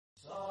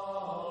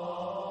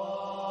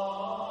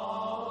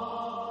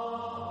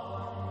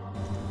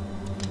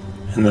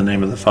In the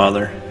name of the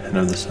Father, and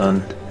of the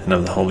Son, and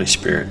of the Holy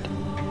Spirit.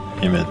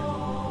 Amen.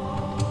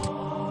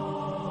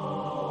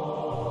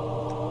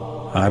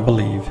 I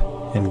believe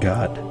in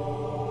God,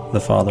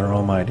 the Father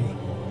Almighty,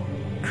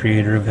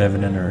 Creator of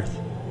heaven and earth,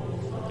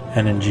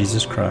 and in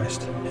Jesus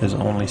Christ, His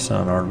only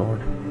Son, our Lord,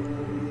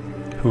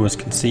 who was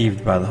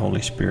conceived by the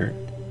Holy Spirit,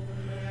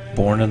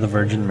 born of the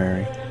Virgin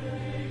Mary,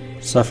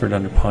 suffered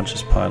under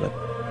Pontius Pilate,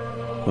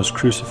 was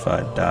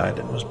crucified, died,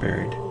 and was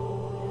buried.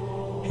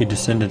 He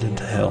descended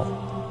into hell.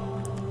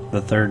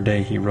 The third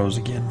day He rose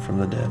again from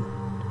the dead.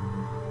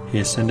 He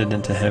ascended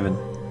into heaven,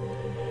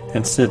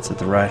 and sits at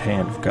the right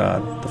hand of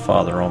God, the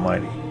Father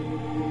Almighty.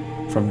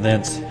 From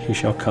thence He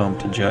shall come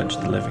to judge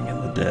the living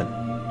and the dead.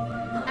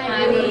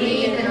 I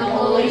believe in the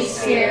Holy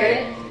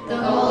Spirit, the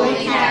Holy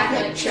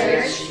Catholic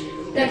Church,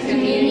 the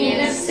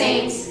communion of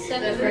saints,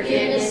 the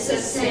forgiveness of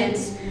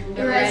sins,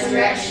 the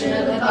resurrection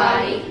of the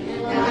body,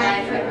 and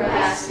life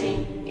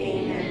everlasting.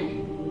 Amen.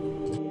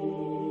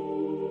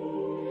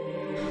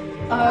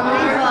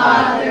 Our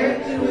Father,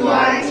 who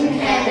art in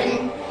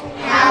heaven,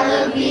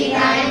 hallowed be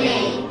thy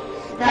name.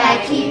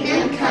 Thy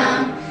kingdom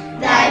come,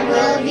 thy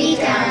will be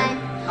done,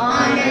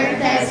 on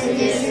earth as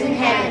it is in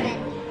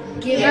heaven.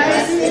 Give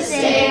us this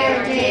day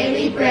our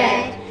daily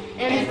bread,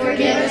 and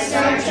forgive us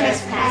our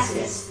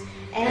trespasses,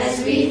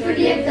 as we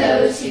forgive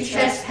those who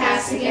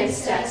trespass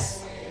against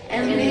us.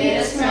 And lead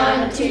us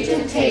not into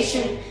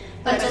temptation,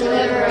 but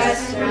deliver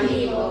us from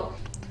evil.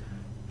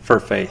 For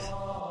faith.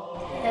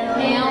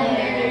 Hail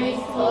Mary,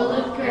 full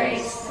of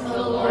grace,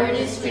 the Lord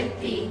is with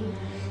thee.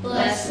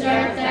 Blessed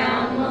art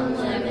thou among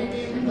women,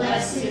 and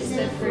blessed is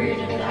the fruit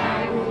of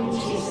thy womb,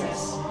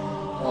 Jesus.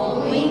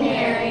 Holy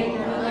Mary,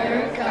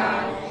 Mother of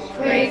God,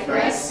 pray for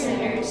us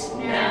sinners,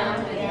 now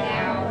and at the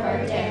hour of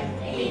our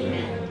death.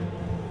 Amen.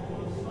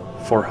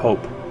 For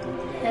hope.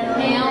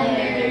 Hail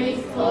Mary,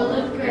 full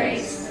of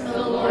grace, the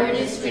Lord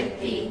is with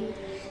thee.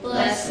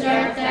 Blessed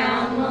art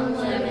thou among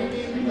women,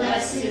 and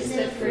blessed is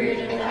the fruit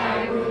of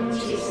thy womb,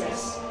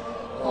 Jesus.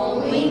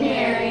 Holy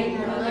Mary,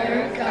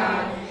 Mother of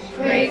God,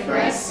 pray for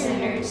us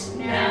sinners,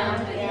 now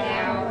and at the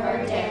hour of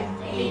our death.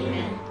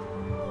 Amen.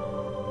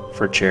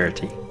 For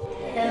charity.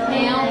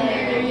 Hail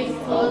Mary,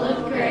 full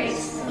of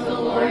grace, the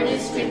Lord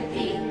is with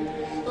thee.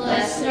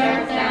 Blessed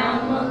art thou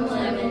among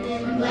women,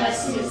 and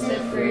blessed is the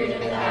fruit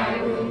of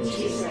thy womb,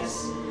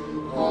 Jesus.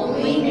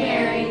 Holy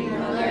Mary,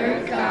 Mother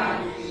of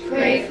God,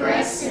 pray for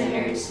us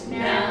sinners,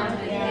 now and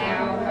at the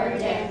hour of our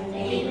death.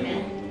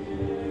 Amen.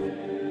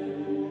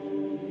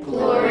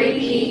 Glory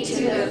be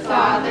to the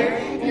Father,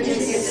 and to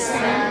the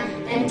Son,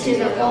 and to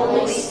the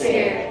Holy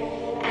Spirit,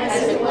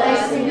 as it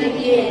was in the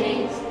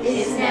beginning,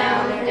 is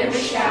now, and ever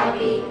shall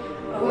be,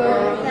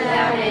 world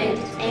without end.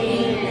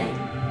 Amen.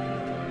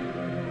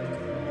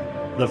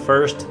 The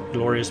first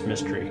glorious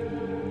mystery,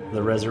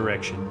 the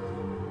resurrection.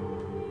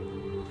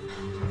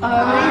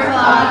 Our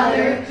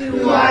Father,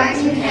 who art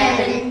in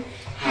heaven,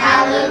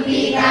 hallowed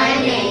be thy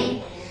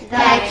name.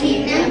 Thy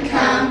kingdom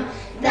come,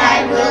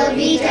 thy will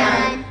be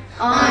done,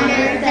 on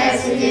earth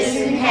as it is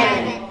in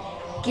heaven.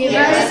 Give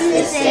us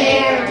this day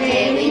our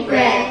daily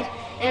bread,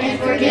 and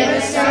forgive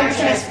us our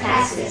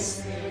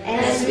trespasses,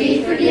 as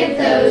we forgive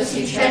those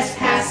who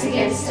trespass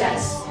against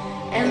us.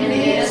 And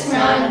lead us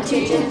not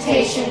into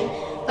temptation,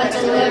 but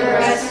deliver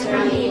us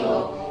from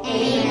evil.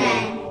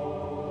 Amen.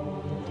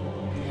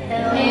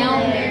 Hail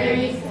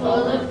Mary,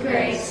 full of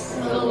grace,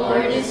 the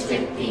Lord is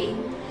with thee.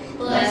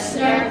 Blessed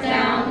art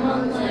thou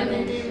among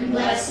women, and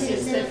blessed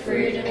is the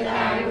fruit of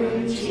thy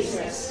womb,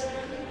 Jesus.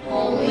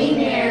 Holy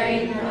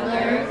Mary,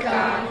 Mother of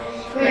God,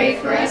 pray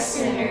for us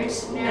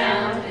sinners,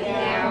 now and at the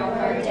hour of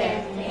our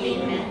death.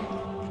 Amen.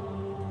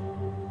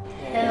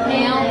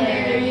 Hail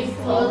Mary,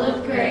 full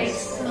of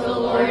grace, the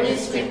Lord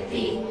is with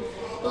thee.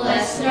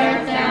 Blessed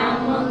art thou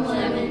among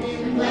women,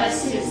 and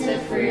blessed is the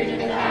fruit of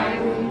thy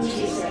womb,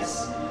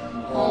 Jesus.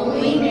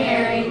 Holy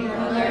Mary,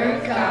 Mother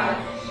of God,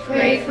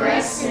 pray for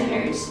us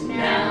sinners,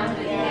 now and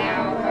at the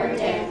hour of our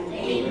death.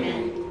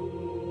 Amen.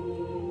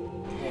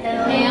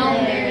 Hail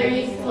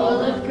Mary, full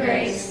of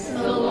grace,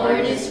 the Lord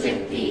is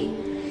with thee.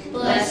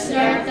 Blessed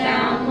art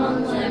thou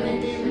among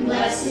women, and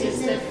blessed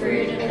is the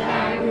fruit of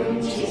thy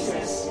womb,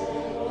 Jesus.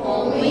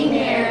 Holy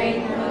Mary,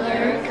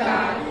 Mother of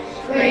God,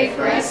 pray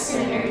for us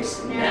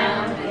sinners,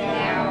 now and at the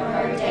hour of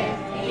our death.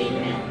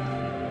 Amen.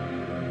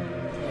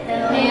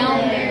 Hail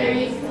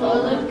Mary,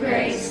 full of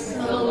grace,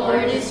 the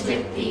Lord is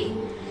with thee.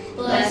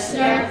 Blessed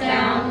art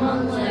thou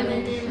among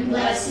women, and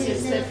blessed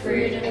is the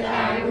fruit of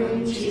thy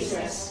womb,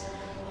 Jesus.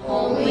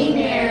 Holy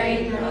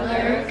Mary,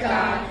 Mother of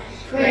God,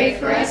 pray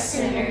for us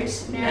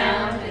sinners,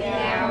 now and at the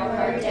hour of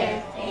our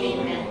death.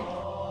 Amen.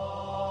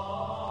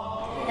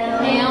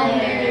 Hail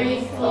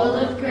Mary, full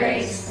of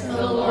grace,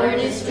 the Lord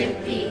is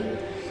with thee.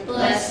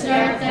 Blessed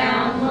art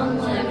thou among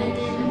women,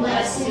 and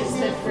blessed is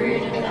the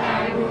fruit of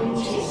thy womb,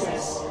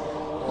 Jesus.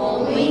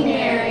 Holy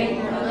Mary,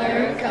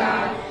 Mother of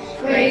God,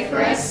 pray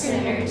for us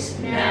sinners,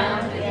 now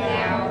and at the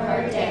hour of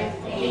our death.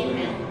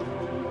 Amen.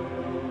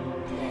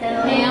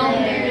 Hail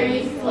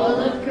Mary, full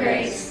of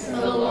grace,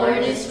 the Lord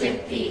is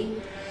with thee.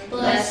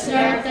 Blessed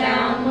art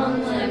thou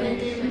among women,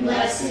 and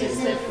blessed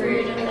is the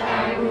fruit of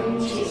thy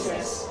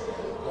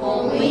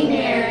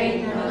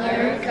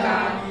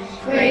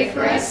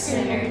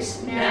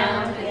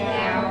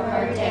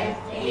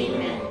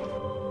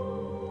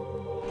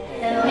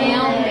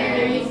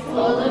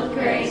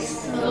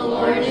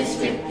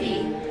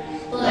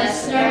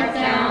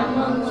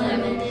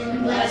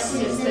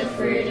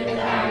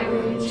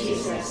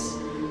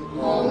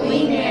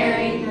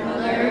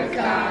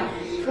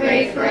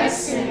for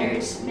us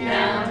sinners,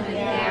 now and at the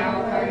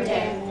hour of our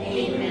death.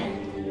 Amen.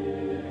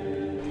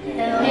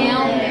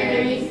 Hail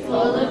Mary,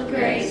 full of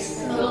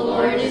grace, the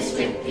Lord is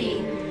with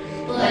thee.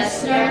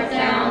 Blessed art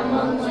thou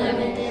among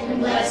women, and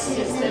blessed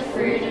is the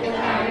fruit of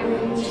thy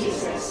womb,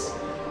 Jesus.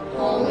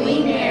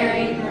 Holy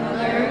Mary,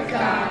 Mother of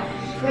God,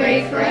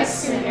 pray for us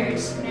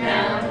sinners,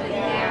 now and at the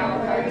hour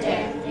of our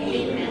death.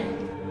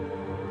 Amen.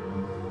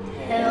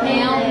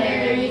 Hail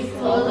Mary,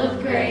 full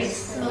of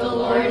grace, the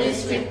Lord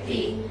is with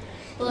thee.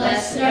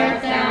 Blessed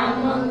art thou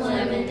among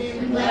women,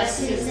 and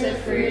blessed is the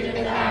fruit of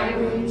thy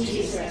womb,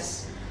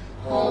 Jesus.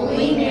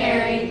 Holy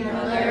Mary,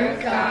 Mother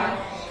of God,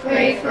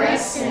 pray for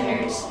us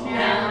sinners,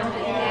 now and at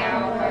the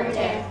hour of our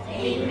death.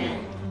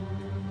 Amen.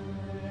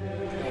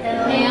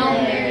 Hail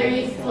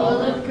Mary,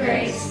 full of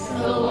grace,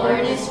 the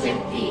Lord is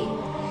with thee.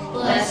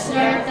 Blessed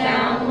art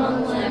thou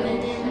among women,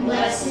 and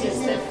blessed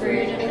is the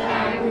fruit of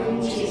thy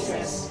womb,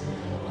 Jesus.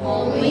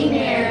 Holy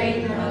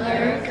Mary,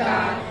 Mother of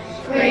God,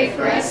 pray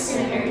for us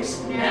sinners,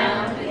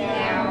 now and at the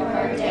hour of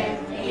our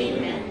death.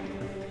 Amen.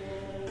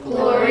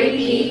 Glory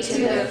be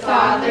to the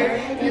Father,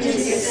 and to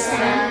the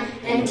Son,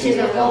 and to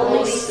the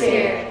Holy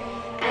Spirit,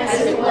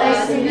 as it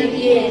was in the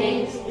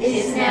beginning,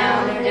 is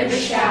now, and ever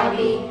shall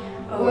be,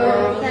 a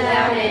world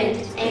without end.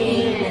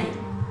 Amen.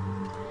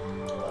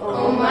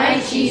 O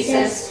my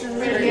Jesus,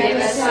 forgive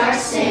us our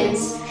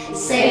sins,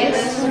 save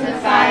us from the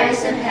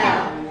fires of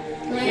hell.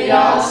 Lead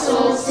all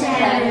souls to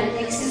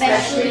heaven,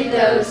 especially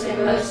those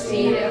in most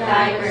need of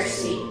thy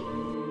mercy.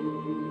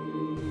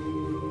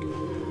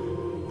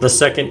 The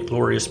second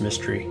glorious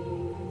mystery,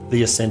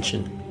 the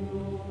Ascension.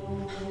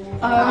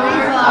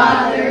 Our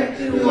Father,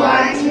 who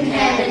art in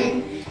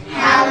heaven,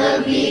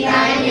 hallowed be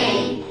thy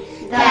name.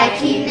 Thy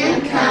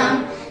kingdom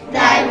come,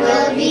 thy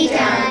will be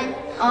done,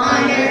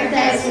 on earth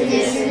as it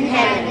is in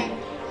heaven.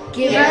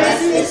 Give us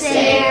this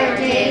day our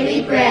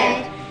daily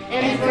bread,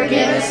 and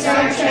forgive us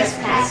our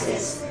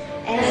trespasses,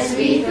 as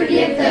we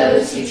forgive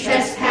those who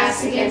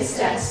trespass against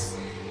us.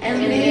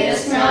 And lead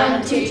us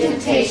not into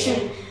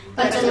temptation,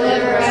 but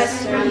deliver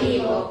us from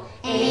evil.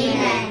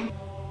 Amen.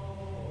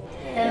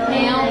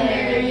 Hail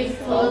Mary,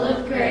 full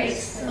of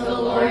grace, the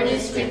Lord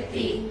is with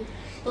thee.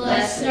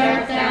 Blessed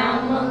art thou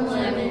among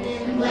women,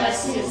 and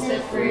blessed is the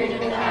fruit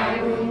of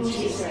thy womb,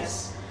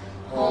 Jesus.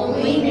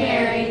 Holy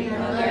Mary,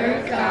 Mother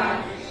of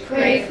God,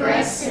 pray for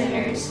us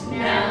sinners,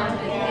 now and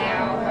at the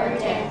hour of our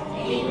death.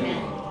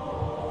 Amen.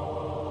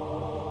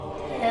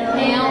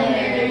 Hail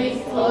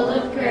Mary, full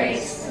of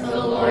grace, the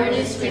Lord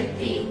is with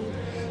thee.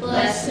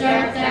 Blessed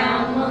art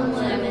thou among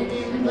women,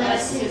 and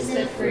blessed is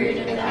the fruit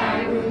of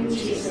thy womb,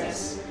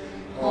 Jesus.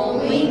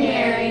 Holy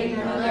Mary,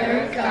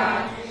 Mother of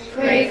God,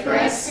 pray for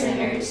us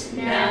sinners,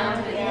 now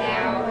and at the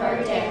hour of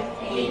our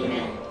death.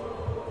 Amen.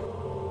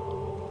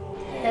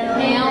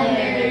 Hail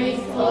Mary,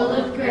 full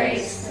of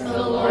grace,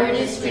 the Lord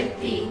is with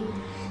thee.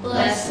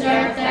 Blessed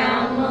art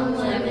thou among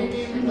women,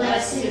 and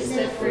blessed is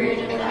the fruit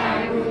of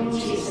thy womb,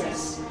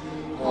 Jesus.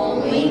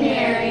 Holy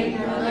Mary,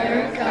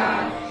 Mother of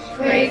God,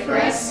 pray for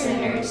us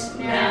sinners,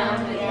 now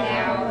and at the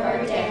hour of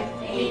our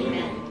death.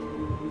 Amen.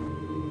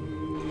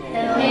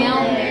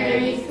 Hail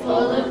Mary,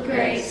 full of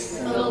grace,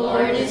 the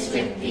Lord is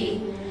with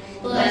thee.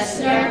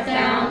 Blessed art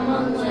thou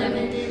among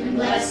women, and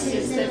blessed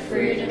is the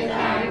fruit of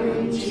thy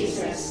womb,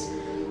 Jesus.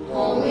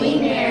 Holy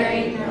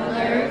Mary,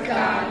 Mother of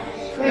God,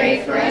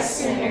 pray for us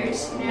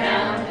sinners,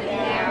 now and at the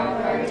hour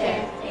of our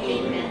death.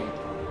 Amen.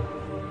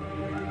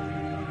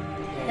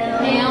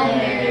 Hail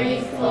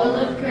Mary, full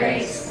of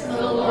grace,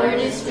 the Lord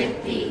is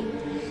with thee.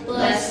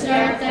 Blessed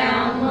art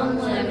thou among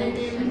women,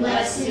 and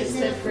blessed is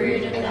the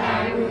fruit of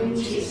thy womb,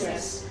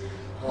 Jesus.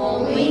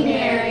 Holy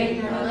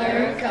Mary,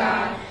 Mother of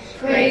God,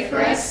 pray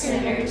for us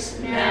sinners,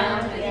 now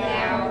and at the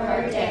hour of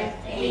our death.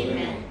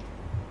 Amen.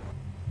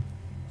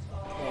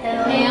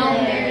 Hail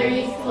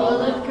Mary,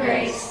 full of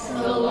grace,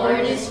 the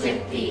Lord is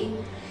with thee.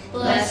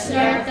 Blessed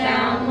art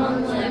thou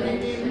among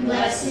women, and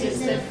blessed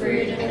is the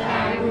fruit of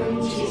thy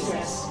womb,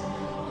 Jesus.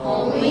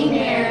 Holy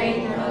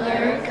Mary,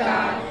 Mother of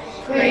God,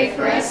 pray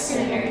for us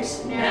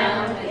sinners,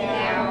 now and at the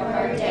hour of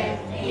our death.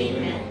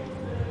 Amen.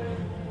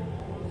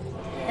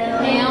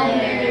 Hail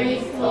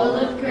Mary, full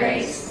of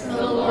grace,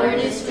 the Lord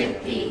is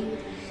with thee.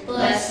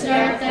 Blessed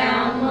art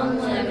thou among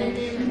women,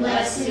 and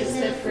blessed is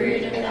the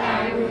fruit of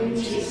thy womb,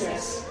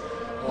 Jesus.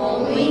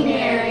 Holy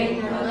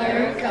Mary,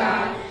 Mother of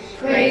God,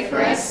 pray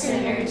for us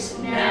sinners,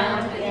 now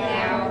and at the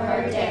hour of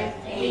our death.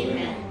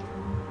 Amen.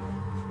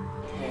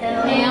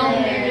 Hail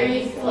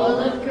Mary, full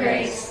of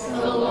grace,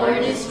 the Lord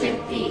is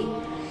with thee.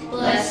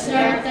 Blessed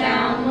art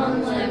thou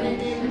among women,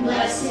 and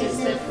blessed is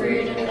the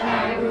fruit of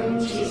thy womb,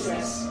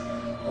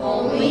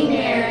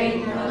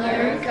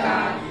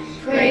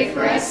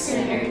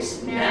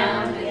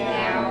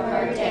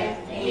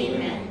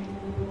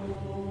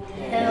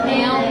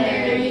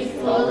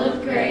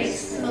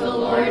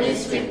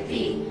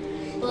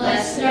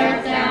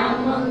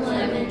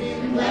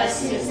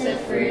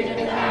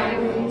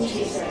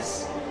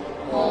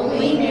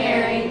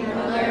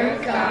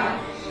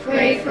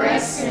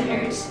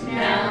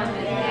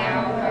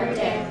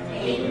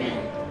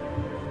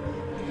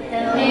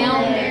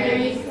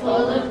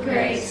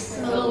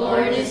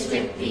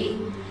 with thee.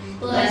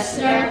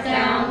 Blessed art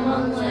thou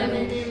among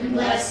women, and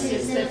blessed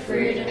is the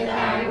fruit of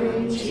thy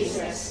womb,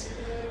 Jesus.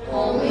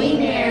 Holy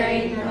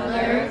Mary,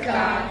 Mother of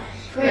God,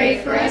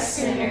 pray for us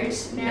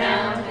sinners,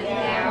 now and at the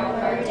hour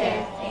of our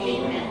death.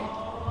 Amen.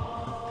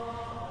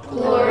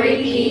 Glory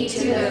be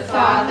to the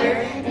Father,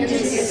 and to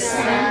the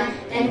Son,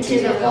 and to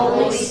the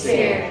Holy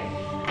Spirit,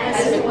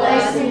 as it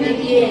was in the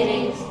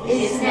beginning,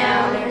 is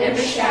now, and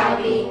ever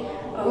shall be,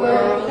 a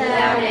world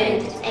without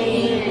end.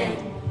 Amen.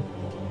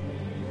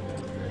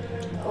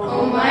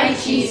 O my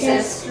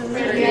Jesus,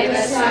 forgive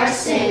us our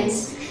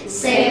sins,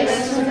 save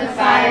us from the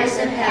fires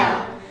of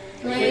hell.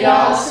 Lead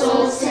all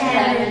souls to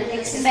heaven,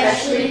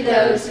 especially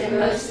those in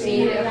most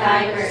need of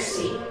thy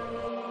mercy.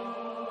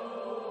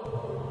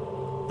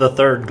 The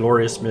third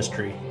glorious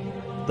mystery,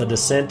 the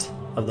descent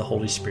of the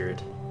Holy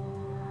Spirit.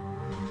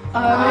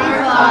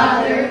 Our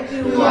Father,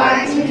 who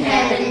art in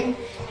heaven,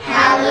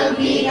 hallowed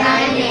be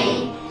thy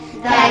name.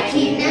 Thy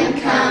kingdom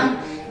come,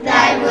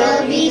 thy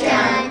will be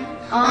done,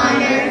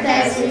 on earth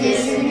as it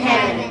is in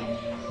heaven.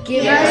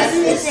 Give us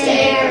this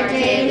day our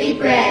daily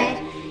bread,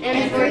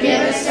 and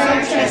forgive us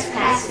our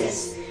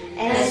trespasses,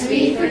 as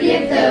we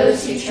forgive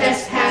those who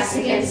trespass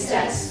against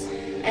us.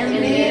 And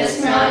lead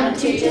us not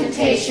into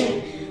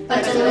temptation,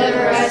 but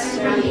deliver us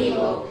from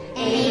evil.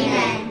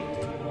 Amen.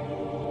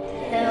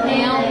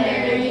 Hail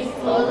Mary,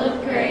 full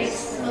of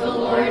grace, the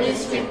Lord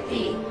is with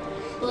thee.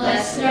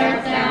 Blessed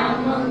art thou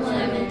among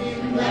women,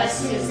 and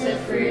blessed is the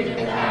fruit of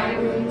thy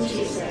womb,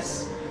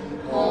 Jesus.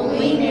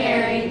 Holy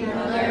Mary,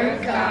 Mother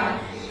of God,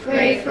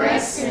 pray for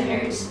us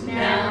sinners,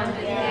 now and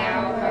at the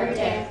hour of our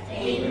death.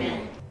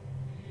 Amen.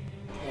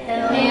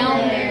 Hail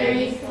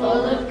Mary,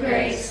 full of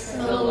grace,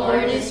 the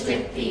Lord is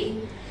with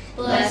thee.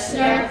 Blessed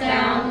art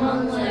thou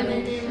among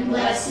women, and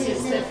blessed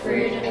is the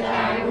fruit of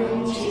thy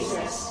womb,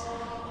 Jesus.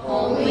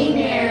 Holy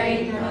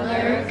Mary,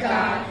 Mother of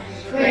God,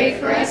 pray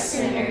for us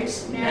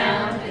sinners,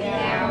 now and at the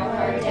hour of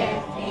our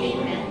death.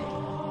 Amen.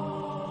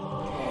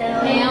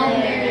 Hail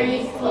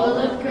Mary, full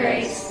of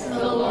grace,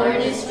 the Lord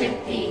is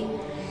with thee.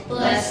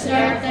 Blessed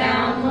art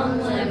thou among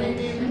women,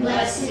 and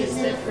blessed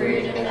is the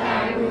fruit of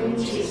thy womb,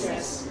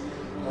 Jesus.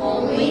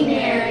 Holy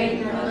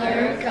Mary,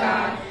 Mother of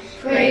God,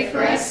 pray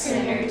for us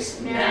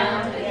sinners,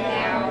 now and at the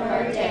hour of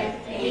our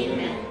death.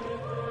 Amen.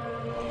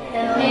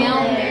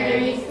 Hail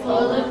Mary,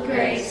 full of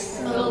grace,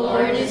 the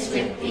Lord is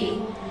with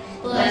thee.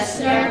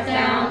 Blessed art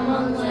thou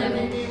among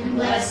women, and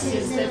blessed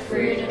is the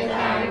fruit of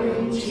thy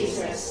womb,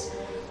 Jesus.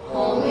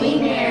 Holy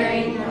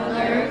Mary,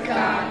 Mother of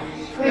God,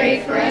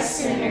 pray for us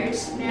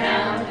sinners,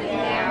 now and at the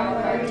hour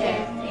of our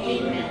death.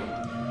 Amen.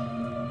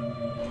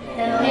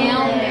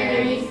 Hail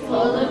Mary,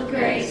 full of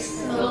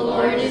grace, the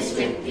Lord is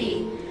with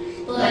thee.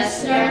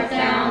 Blessed art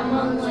thou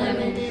among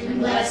women, and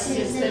blessed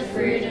is the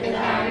fruit of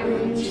thy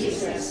womb,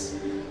 Jesus.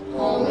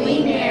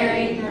 Holy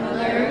Mary,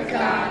 Mother of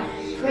God,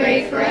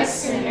 pray for us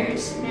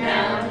sinners,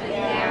 now and at the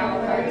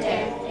hour of our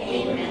death.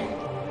 Amen.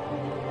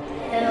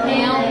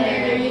 Hail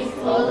Mary,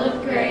 full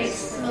of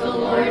grace, the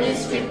Lord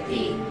is with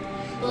thee.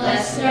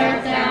 Blessed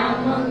art thou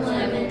among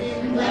women,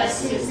 and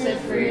blessed is the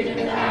fruit of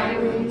thy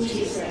womb,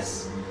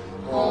 Jesus.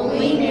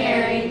 Holy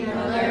Mary,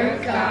 Mother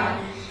of God,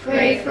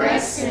 pray for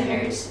us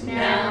sinners,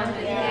 now and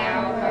at the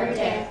hour of our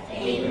death.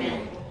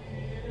 Amen.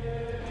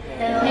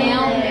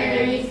 Hail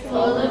Mary,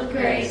 full of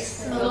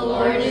grace, the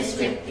Lord is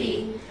with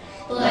thee.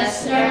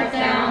 Blessed art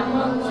thou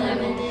among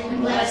women,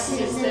 and blessed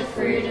is the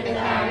fruit of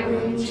thy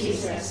womb,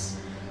 Jesus.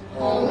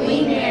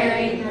 Holy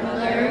Mary,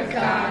 Mother of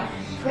God,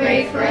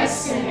 pray for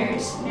us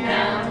sinners,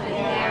 now and at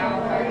the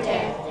hour of our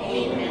death.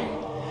 Amen.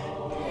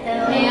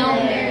 Hail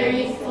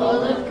Mary,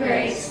 full of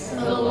grace,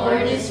 the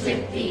Lord is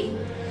with thee.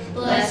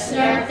 Blessed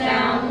art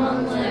thou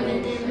among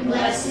women, and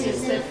blessed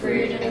is the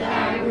fruit of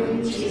thy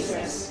womb,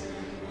 Jesus.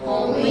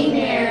 Holy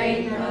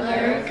Mary,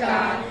 Mother of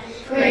God,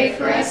 pray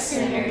for us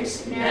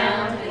sinners,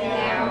 now and at the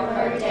hour of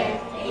our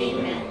death.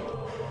 Amen.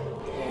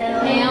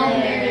 Hail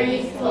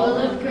Mary, full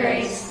of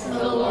grace,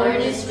 the Lord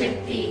is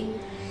with thee.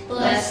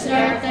 Blessed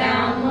art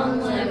thou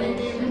among women,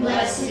 and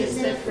blessed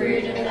is the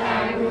fruit of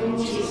thy womb,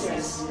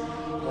 Jesus.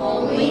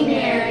 Holy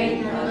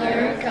Mary,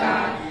 Mother of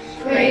God,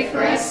 pray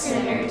for us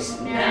sinners,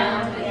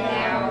 now and at the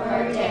hour of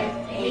our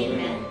death.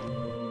 Amen.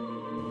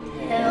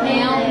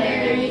 Hail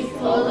Mary,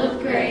 full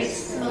of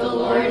grace, the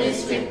Lord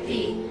is with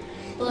thee.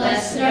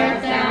 Blessed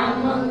art thou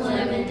among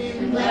women,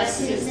 and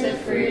blessed is the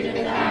fruit of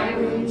thy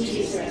womb,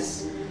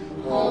 Jesus.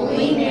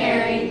 Holy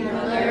Mary,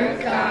 Mother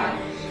of God,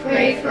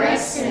 pray for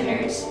us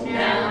sinners,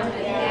 now and at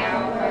the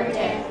hour of our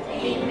death.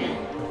 Amen.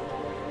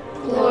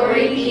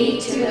 Glory be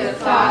to the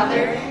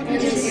Father, and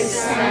to the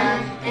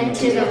Son, and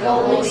to the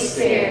Holy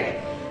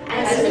Spirit,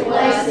 as it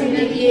was in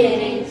the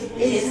beginning,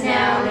 is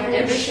now, and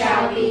ever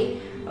shall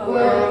be, a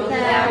world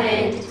without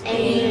end.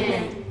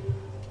 Amen.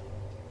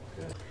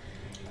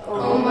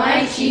 O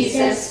my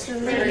Jesus,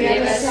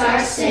 forgive us our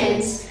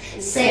sins,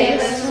 save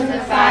us from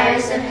the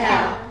fires of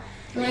hell.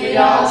 Lead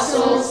all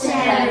souls to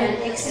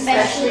heaven,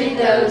 especially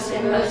those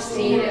in most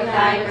need of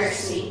thy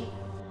mercy.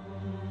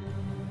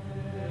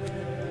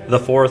 The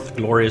fourth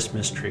glorious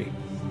mystery,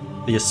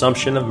 the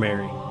Assumption of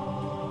Mary.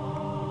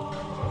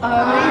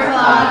 Our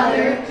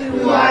Father, who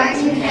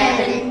in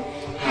heaven,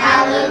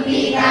 hallowed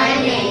be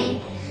thy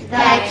name.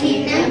 Thy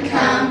kingdom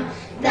come,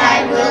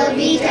 thy will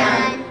be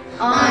done,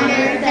 on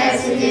earth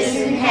as it is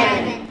in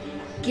heaven.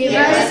 Give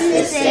us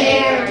this day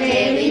our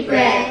daily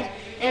bread,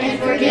 and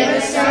forgive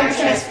us our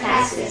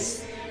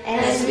trespasses,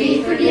 as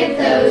we forgive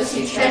those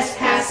who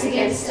trespass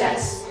against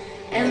us.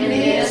 And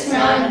lead us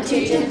not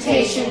into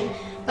temptation,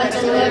 but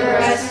deliver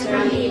us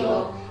from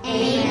evil.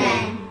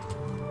 Amen.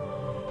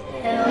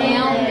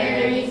 Hail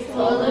Mary,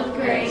 full of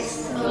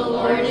grace, the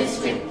Lord is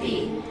with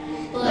thee.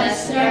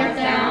 Blessed art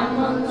thou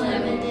among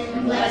women,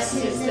 and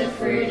blessed is the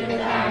fruit of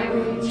thy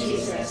womb,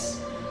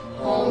 Jesus.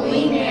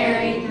 Holy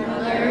Mary,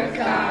 Mother of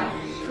God,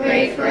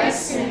 pray for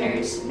us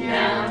sinners,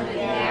 now and at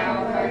the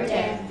hour of our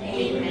death.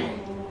 Amen.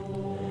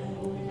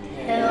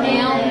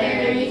 Hail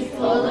Mary,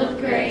 full of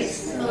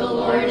grace, the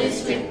Lord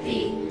is with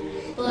thee.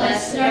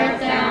 Blessed art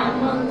thou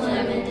among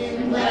women,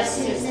 and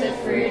blessed is the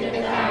fruit of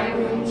thy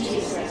womb,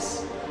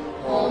 Jesus.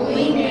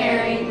 Holy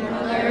Mary,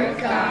 Mother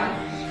of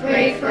God,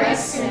 pray for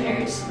us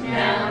sinners,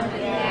 now and at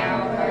the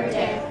hour of our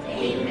death.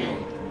 Amen.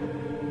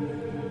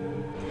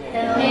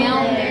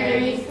 Hail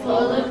Mary,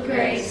 full of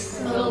grace,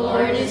 the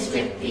Lord is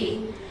with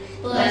thee.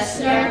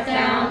 Blessed art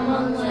thou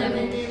among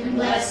women, and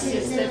blessed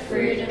is the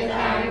fruit of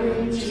thy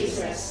womb,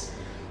 Jesus.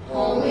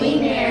 Holy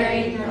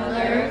Mary,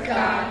 Mother of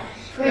God,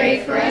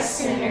 pray for us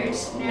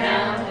sinners,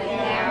 now and at the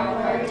hour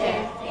of our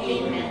death.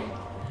 Amen.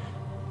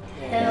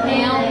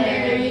 Hail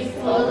Mary,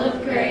 full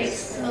of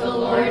grace, the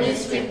Lord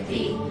is with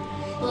thee.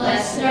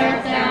 Blessed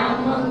art thou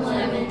among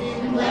women,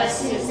 and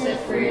blessed is the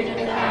fruit of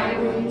thy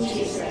womb,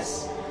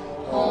 Jesus.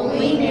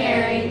 Holy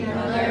Mary,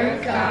 Mother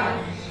of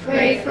God,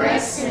 pray for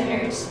us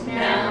sinners,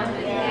 now and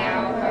at the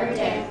hour of our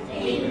death.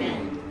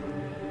 Amen.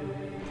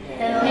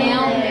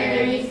 Hail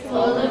Mary,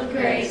 full of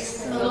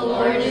grace, the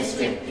Lord is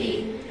with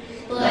thee.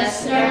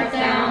 Blessed art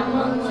thou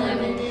among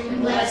women,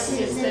 and blessed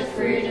is the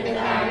fruit of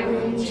thy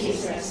womb,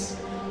 Jesus.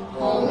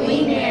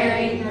 Holy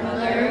Mary,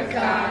 Mother of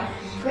God,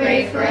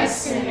 pray for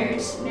us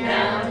sinners,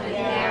 now and at the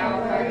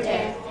hour of our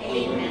death.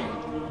 Amen.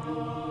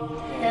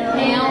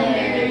 Hail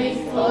Mary,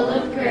 full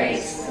of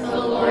grace, the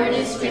Lord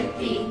is with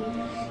thee.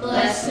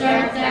 Blessed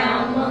art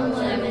thou among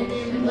women,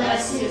 and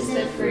blessed is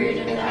the fruit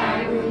of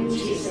thy womb,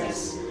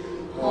 Jesus.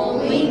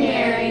 Holy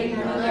Mary,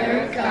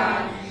 Mother of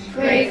God,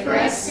 pray for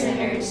us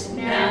sinners,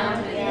 now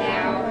and at the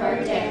hour of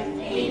our death.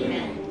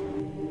 Amen.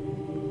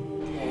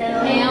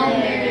 Hail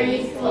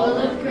Mary, full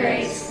of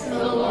grace,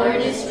 the Lord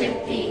is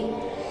with thee.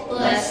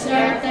 Blessed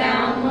art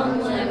thou among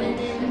women,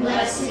 and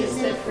blessed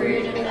is the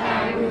fruit of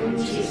thy womb,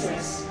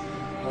 Jesus.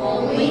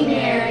 Holy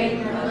Mary,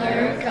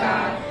 Mother of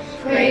God,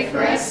 pray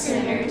for us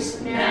sinners,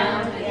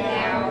 now and at the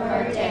hour of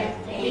our death.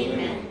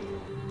 Amen.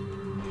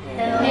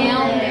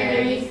 Hail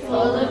Mary,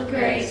 full of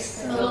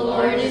grace, the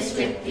Lord is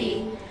with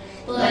thee.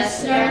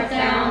 Blessed art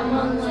thou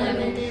among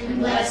women, and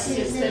blessed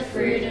is the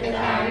fruit of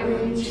thy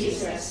womb,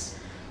 Jesus.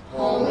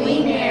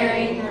 Holy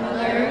Mary,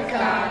 Mother of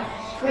God,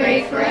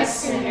 pray for us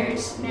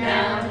sinners,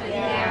 now and at the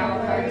hour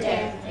of our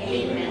death.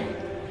 Amen.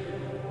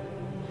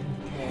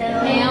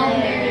 Hail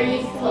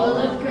Mary, full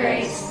of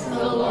grace,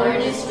 the Lord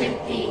is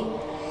with thee.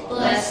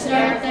 Blessed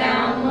art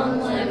thou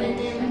among women,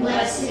 and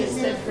blessed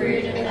is the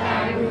fruit of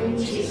thy womb,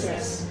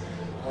 Jesus.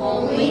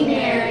 Holy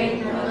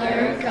Mary,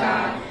 Mother of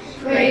God,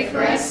 pray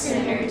for us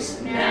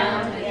sinners,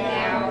 now and at the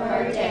hour of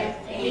our death.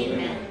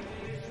 Amen.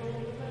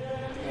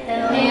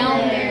 Hail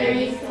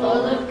Mary,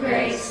 full of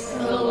grace,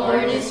 the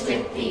Lord is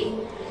with thee.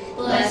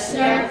 Blessed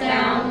art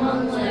thou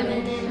among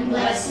women, and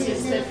blessed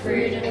is the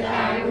fruit of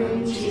thy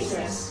womb,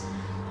 Jesus.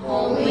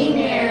 Holy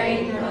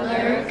Mary,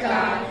 Mother of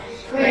God,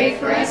 pray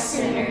for us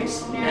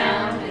sinners,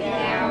 now and at the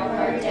hour of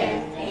our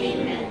death.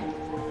 Amen.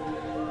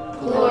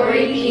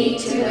 Glory be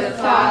to the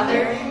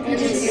Father, and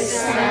to the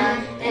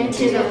Son, and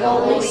to the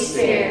Holy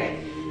Spirit,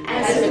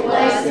 as it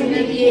was in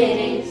the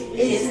beginning,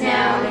 is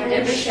now, and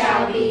ever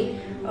shall be,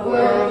 a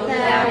world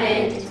without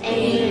end.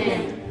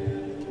 Amen.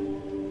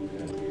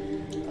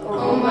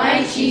 O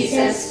my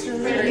Jesus,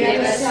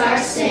 forgive us our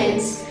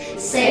sins,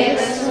 save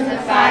us from the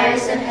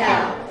fires of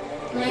hell.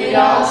 Lead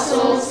all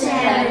souls to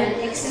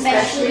heaven,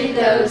 especially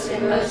those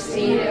in most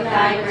need of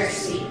thy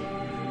mercy.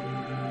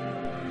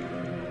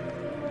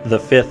 The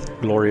fifth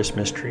glorious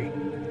mystery,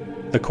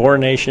 the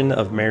coronation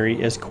of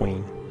Mary as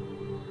Queen.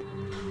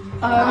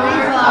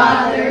 Our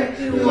Father,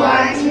 who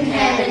art in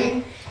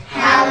heaven,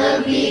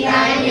 hallowed be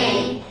thy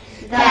name.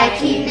 Thy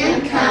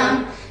kingdom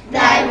come,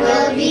 thy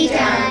will be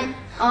done,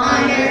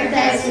 on earth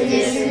as it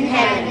is in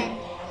heaven.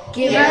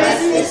 Give us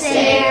this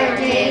day our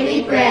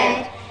daily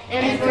bread,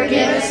 and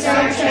forgive us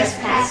our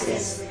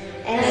trespasses,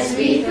 as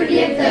we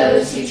forgive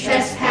those who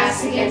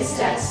trespass against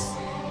us.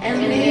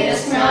 And lead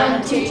us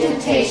not into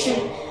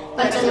temptation,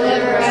 but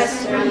deliver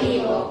us from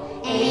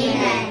evil.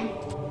 Amen.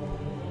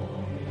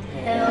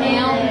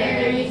 Hail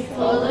Mary,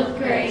 full of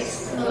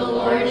grace, the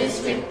Lord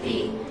is with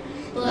thee.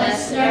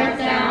 Blessed art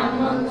thou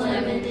among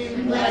women,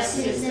 and blessed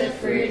is the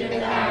fruit of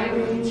thy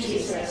womb,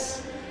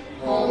 Jesus.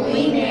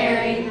 Holy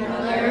Mary,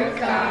 Mother of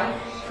God,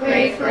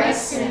 pray for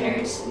us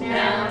sinners,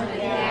 now and at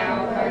the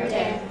hour of our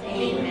death.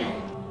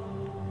 Amen.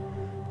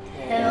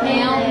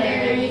 Hail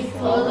Mary,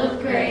 full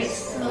of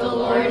grace,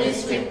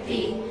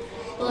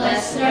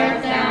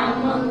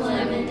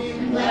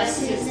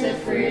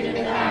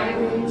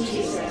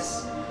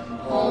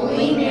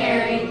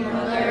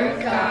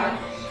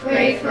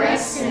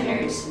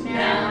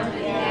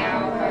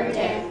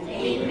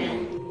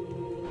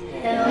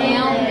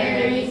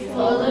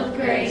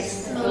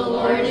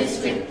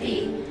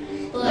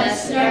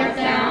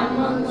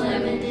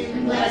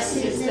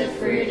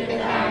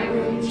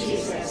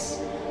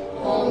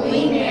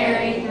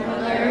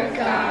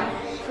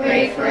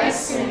 pray for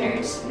us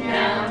sinners,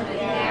 now and at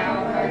the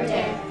hour of our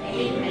death.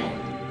 Amen.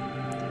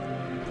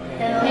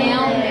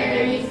 Hail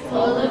Mary,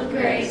 full of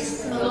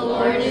grace, the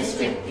Lord is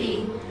with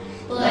thee.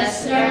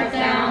 Blessed art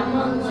thou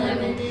among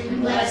women,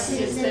 and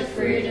blessed is the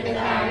fruit of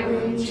thy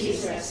womb,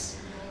 Jesus.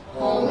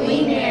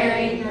 Holy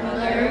Mary,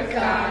 Mother of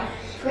God,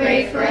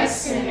 pray for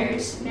us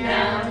sinners,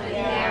 now and at the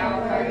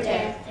hour of our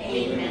death.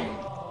 Amen.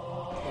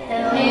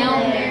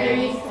 Hail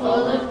Mary,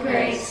 full of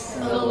grace,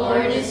 the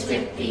Lord is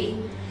with thee.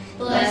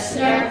 Blessed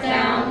art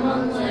thou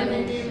among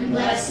women, and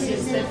blessed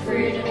is the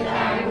fruit of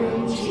thy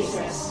womb,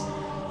 Jesus.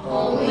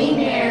 Holy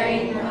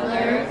Mary,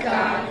 Mother of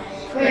God,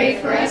 pray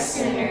for us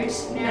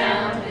sinners,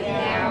 now and at the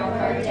hour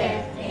of our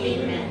death.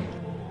 Amen.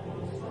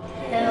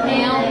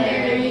 Hail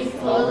Mary,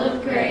 full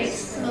of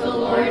grace, the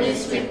Lord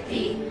is with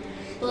thee.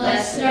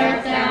 Blessed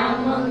art thou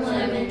among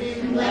women,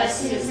 and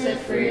blessed is the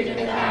fruit of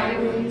thy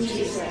womb,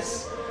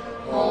 Jesus.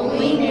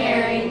 Holy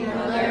Mary,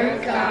 Mother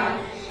of God,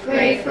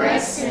 pray for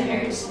us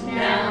sinners,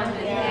 now and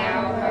at the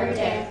hour of our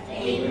death.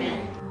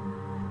 Amen.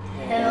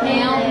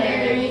 Hail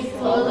Mary,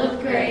 full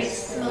of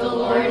grace, the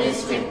Lord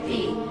is with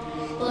thee.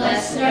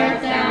 Blessed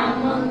art thou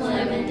among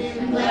women,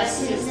 and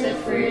blessed is the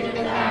fruit of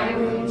thy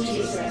womb,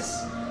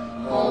 Jesus.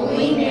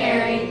 Holy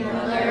Mary,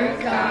 Mother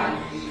of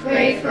God,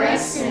 pray for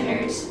us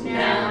sinners,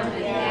 now and at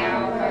the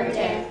hour of our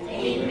death.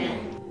 Amen.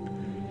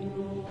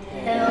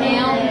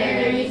 Hail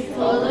Mary,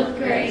 full of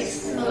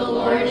grace, the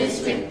Lord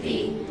is with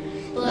thee.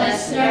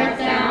 Blessed art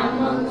thou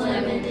among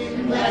women,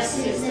 and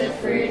blessed is the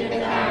fruit of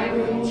thy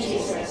womb,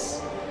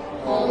 Jesus.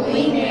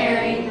 Holy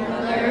Mary,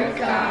 Mother of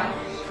God,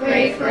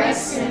 pray for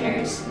us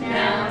sinners,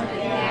 now and at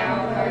the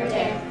hour of our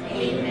death.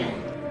 Amen.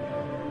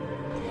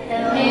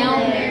 Hail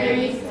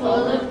Mary,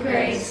 full of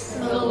grace,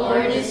 the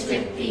Lord is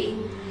with thee.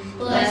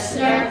 Blessed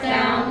art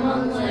thou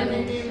among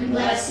women, and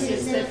blessed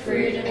is the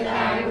fruit of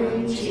thy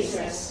womb,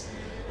 Jesus.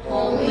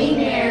 Holy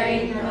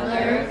Mary,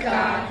 Mother of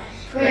God,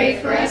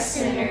 pray for us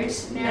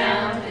sinners,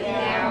 now and at the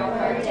hour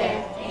of our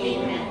death.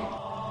 Amen.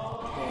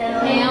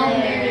 Hail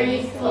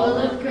Mary, full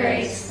of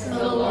grace,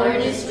 the Lord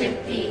is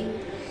with thee.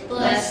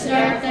 Blessed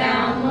art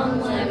thou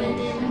among women,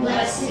 and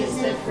blessed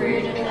is the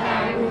fruit of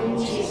thy womb,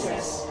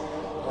 Jesus.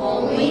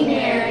 Holy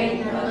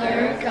Mary,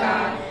 Mother of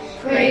God,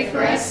 pray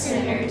for us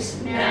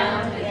sinners,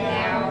 now and at the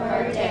hour of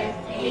our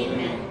death.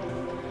 Amen.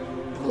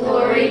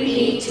 Glory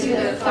be to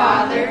the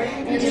Father,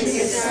 and to the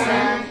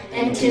Son,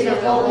 and to the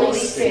Holy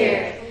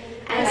Spirit,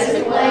 as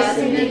it was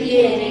in the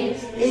beginning,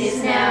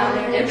 is now,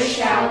 and ever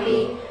shall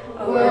be,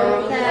 a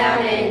world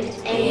without end.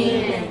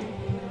 Amen.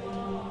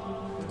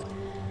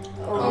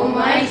 O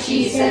my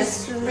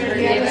Jesus,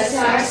 forgive us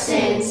our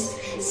sins,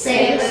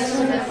 save us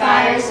from the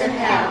fires of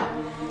hell.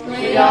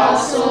 Lead all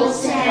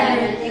souls to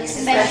heaven,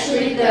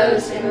 especially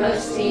those in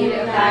most need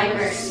of thy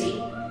mercy.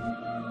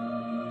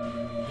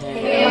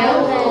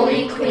 Hail,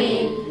 Holy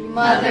Queen,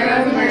 Mother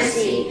of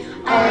Mercy,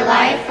 our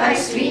life, our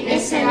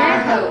sweetness, and our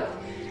hope.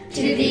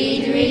 To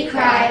thee do we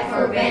cry,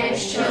 for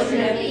banished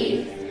children of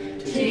Eve.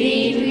 To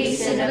thee do we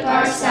send up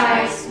our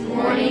sighs,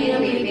 mourning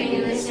and weeping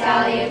in this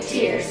valley of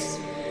tears.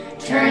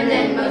 Turn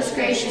then, most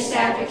gracious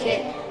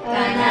Advocate,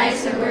 thine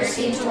eyes of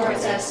mercy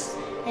towards us,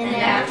 and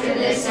after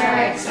this our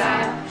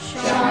exile,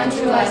 show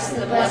unto us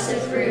the blessed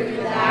fruit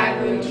of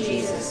thy womb,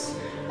 Jesus.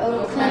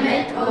 O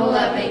clement, O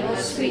loving, O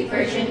sweet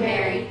Virgin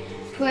Mary,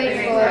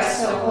 pray for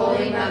us, O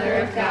Holy Mother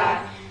of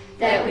God,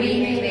 that we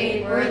may be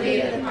made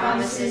worthy of the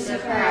promises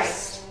of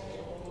Christ.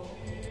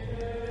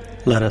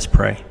 Let us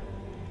pray.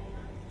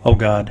 O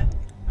God,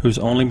 whose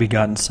only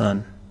begotten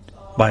Son,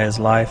 by his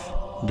life,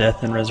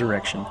 death, and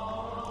resurrection,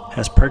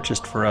 has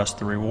purchased for us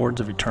the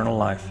rewards of eternal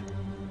life,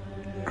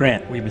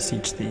 grant, we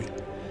beseech thee,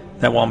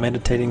 that while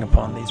meditating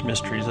upon these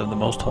mysteries of the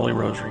most holy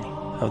rosary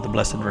of the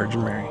Blessed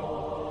Virgin Mary,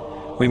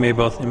 we may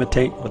both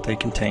imitate what they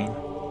contain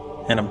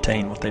and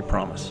obtain what they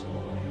promise.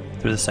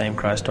 Through the same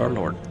Christ our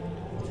Lord.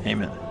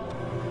 Amen.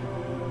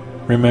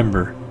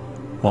 Remember,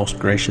 most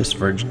gracious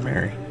Virgin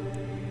Mary,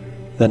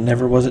 that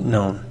never was it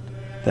known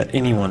that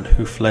anyone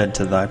who fled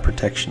to thy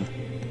protection,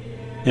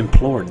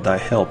 implored thy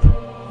help,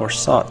 or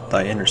sought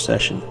thy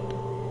intercession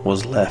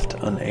was left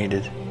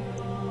unaided.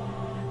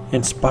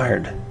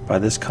 Inspired by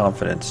this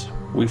confidence,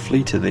 we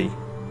flee to thee,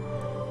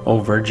 O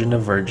Virgin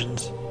of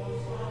Virgins,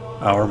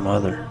 our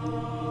Mother.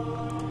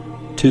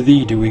 To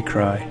thee do we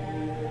cry,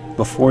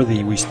 before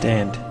thee we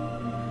stand,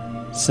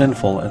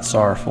 sinful and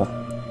sorrowful.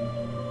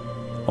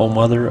 O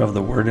Mother of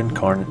the Word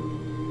incarnate,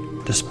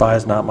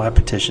 despise not my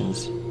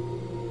petitions,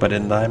 but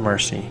in thy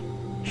mercy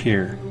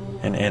hear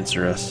and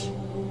answer us.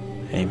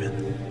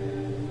 Amen.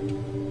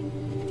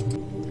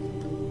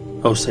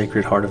 O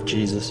Sacred Heart of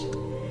Jesus,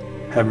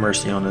 have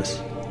mercy on us.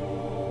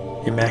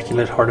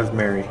 Immaculate Heart of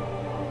Mary,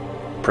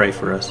 pray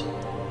for us.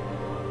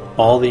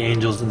 All the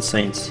angels and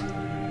saints,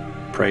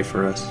 pray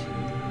for us.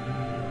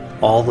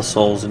 All the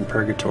souls in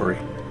purgatory,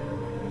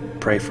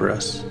 pray for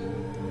us.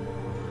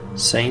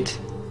 Saint,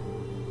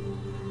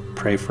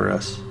 pray for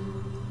us.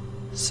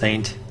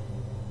 Saint,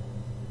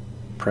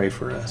 pray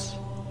for us.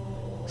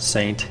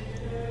 Saint,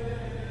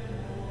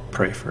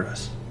 pray for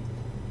us.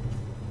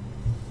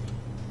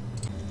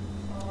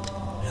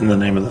 In the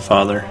name of the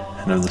Father,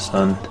 and of the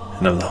Son,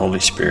 and of the Holy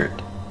Spirit.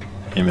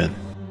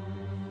 Amen.